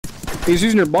He's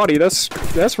using your body. That's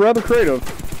rather creative.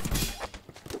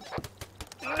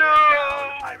 No!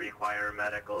 I require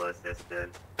medical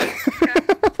assistance.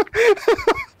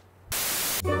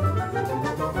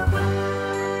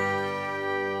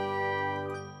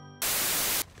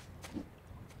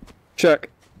 Check.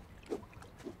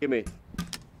 Give me.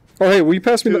 Oh, hey, will you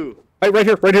pass me the... Hey, right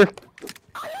here, right here.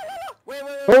 Wait,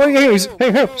 Oh, wait,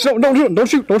 hey, hey, so, don't shoot, don't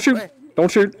shoot, don't shoot, don't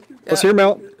shoot. Let's hear him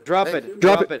out. Drop it.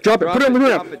 Drop it. Put it on the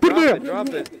ground. Put it down. Drop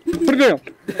it. Put it down.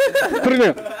 Put it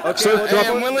down. Okay, So, drop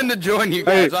I'm it. willing to join you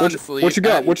guys, Hey, honestly. what you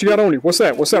got? What you got on you? What's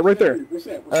that? What's that right there?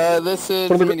 This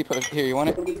is a mini post. Here, you want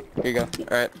it? Here you go.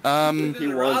 Alright, He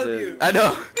wants it. I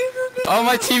know. Oh,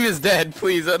 my team is dead.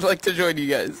 Please, I'd like to join you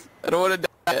guys. I don't want to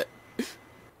die. You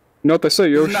know what they say,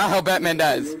 This Yosh? is not how Batman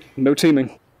dies. No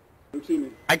teaming.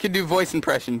 I can do voice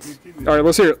impressions. Alright,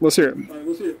 let's hear it. Let's hear it.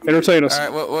 Entertain us.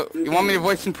 Alright, what? You want me to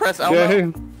voice impress? I Yeah,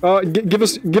 don't know. hey.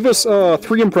 Give us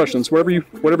 3 impressions, whatever you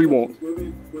want.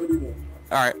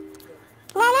 Alright.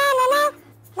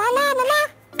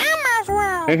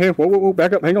 Hey, whoa,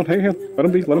 back up, hang on. Let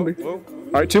him be.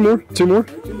 Alright, 2 more.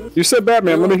 You said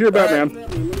Batman, let me hear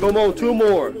Batman. Come on, 2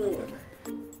 more.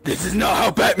 This is not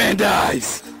how Batman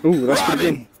dies. Ooh, that's pretty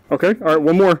good. Okay, alright,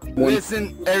 1 more.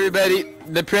 Listen, everybody,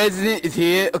 the president is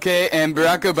here, okay, and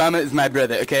Barack Obama is my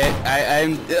brother, okay?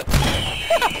 I'm...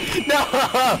 No!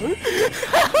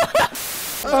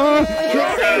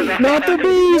 Not the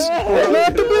bees!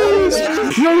 Not the bees!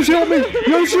 Yosh, help me!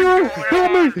 Yosh,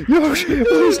 help me! Yosh,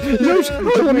 please! Yosh,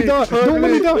 don't let me die! Don't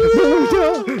let me die!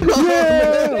 Yeah!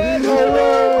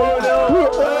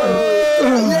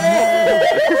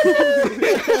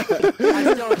 I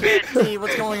still can't see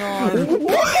what's going on.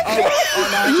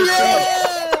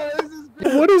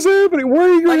 What is happening? Where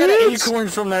are your I got heads?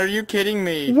 acorns from there. Are you kidding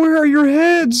me? Where are your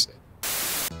heads?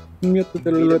 You're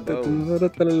having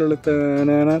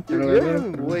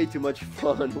way too much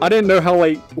fun. I didn't know how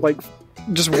like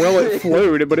just well it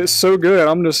flowed, but it's so good.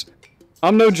 I'm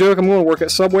no joke. I'm going to work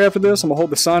at Subway after this. I'm gonna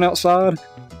hold the sign outside.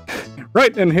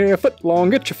 Right in here, foot long,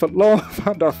 get your foot long,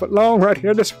 $5 foot long, right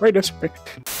here, this way. 2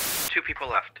 people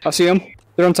left. I see them.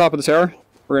 They're on top of the tower.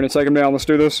 We're gonna take them down. Let's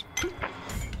do this.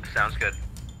 Sounds good.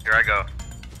 Here I go.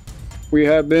 We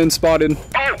have been spotted.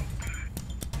 Oh!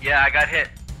 Yeah, I got hit.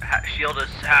 Shield is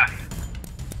half.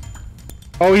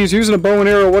 Oh, he's using a bow and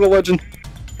arrow. What a legend.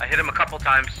 I hit him a couple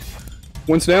times.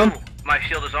 One's down. Ooh, my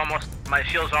shield is almost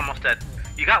dead.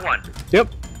 You got one. Yep.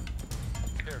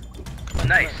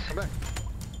 Nice.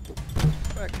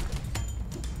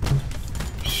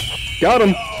 Got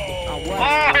him.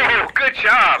 Oh, good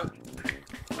job.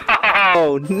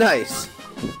 Oh, nice.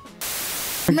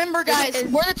 Remember, guys,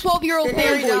 we're the 12-year-old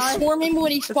fanboys. Swarm him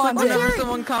when he spawns in. Whenever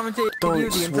someone commentates you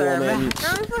the entire match.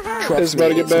 It's about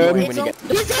to get bad. He's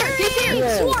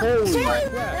there! Swarm!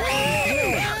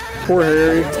 Poor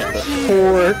Harry.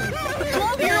 Poor.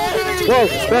 Whoa!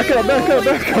 Back up!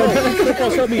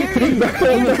 Help me! Back up!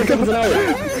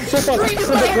 So far!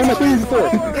 Run my thing before.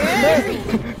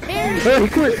 Hey,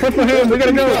 quick! Put my hand! We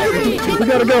gotta go!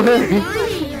 Harry!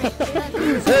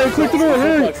 Hey, click the door!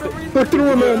 Harry! Click the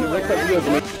door, man!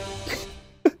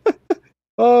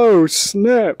 Oh,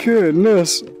 snap!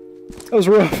 Goodness! That was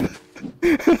rough.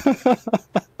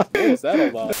 What was that all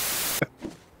about?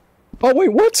 Oh,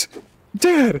 wait, what?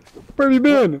 Dad! Where have you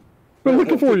been? Been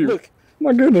looking for you. Look.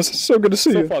 My goodness, it's so good to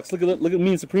see you. Fox, look at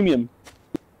me, it's a premium.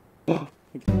 Oh.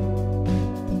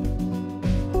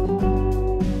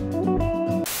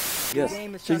 Yes,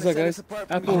 check this out, guys.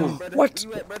 Apple. What?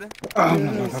 Oh,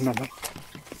 no.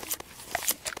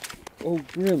 Oh,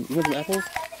 Grim, you want some apples?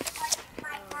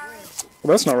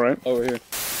 Well, that's not right. Over here.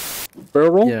 Barrel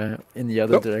roll? Yeah, in the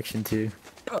other direction too.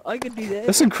 Oh, I could do that.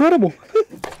 That's incredible.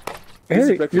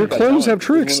 Hey, your clones have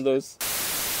tricks. One of those.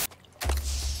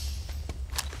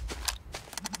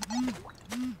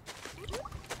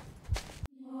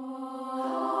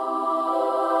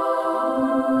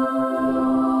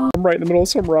 I'm right in the middle of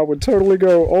summer. I would totally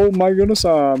go, oh my goodness,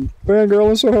 I'm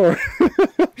fangirling so hard.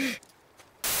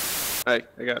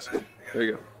 Hey guys. There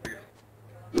you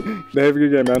go. They have a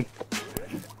good game, man.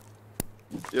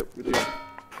 Yep, we did.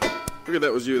 Look at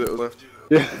that was you that was left.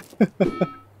 Yeah.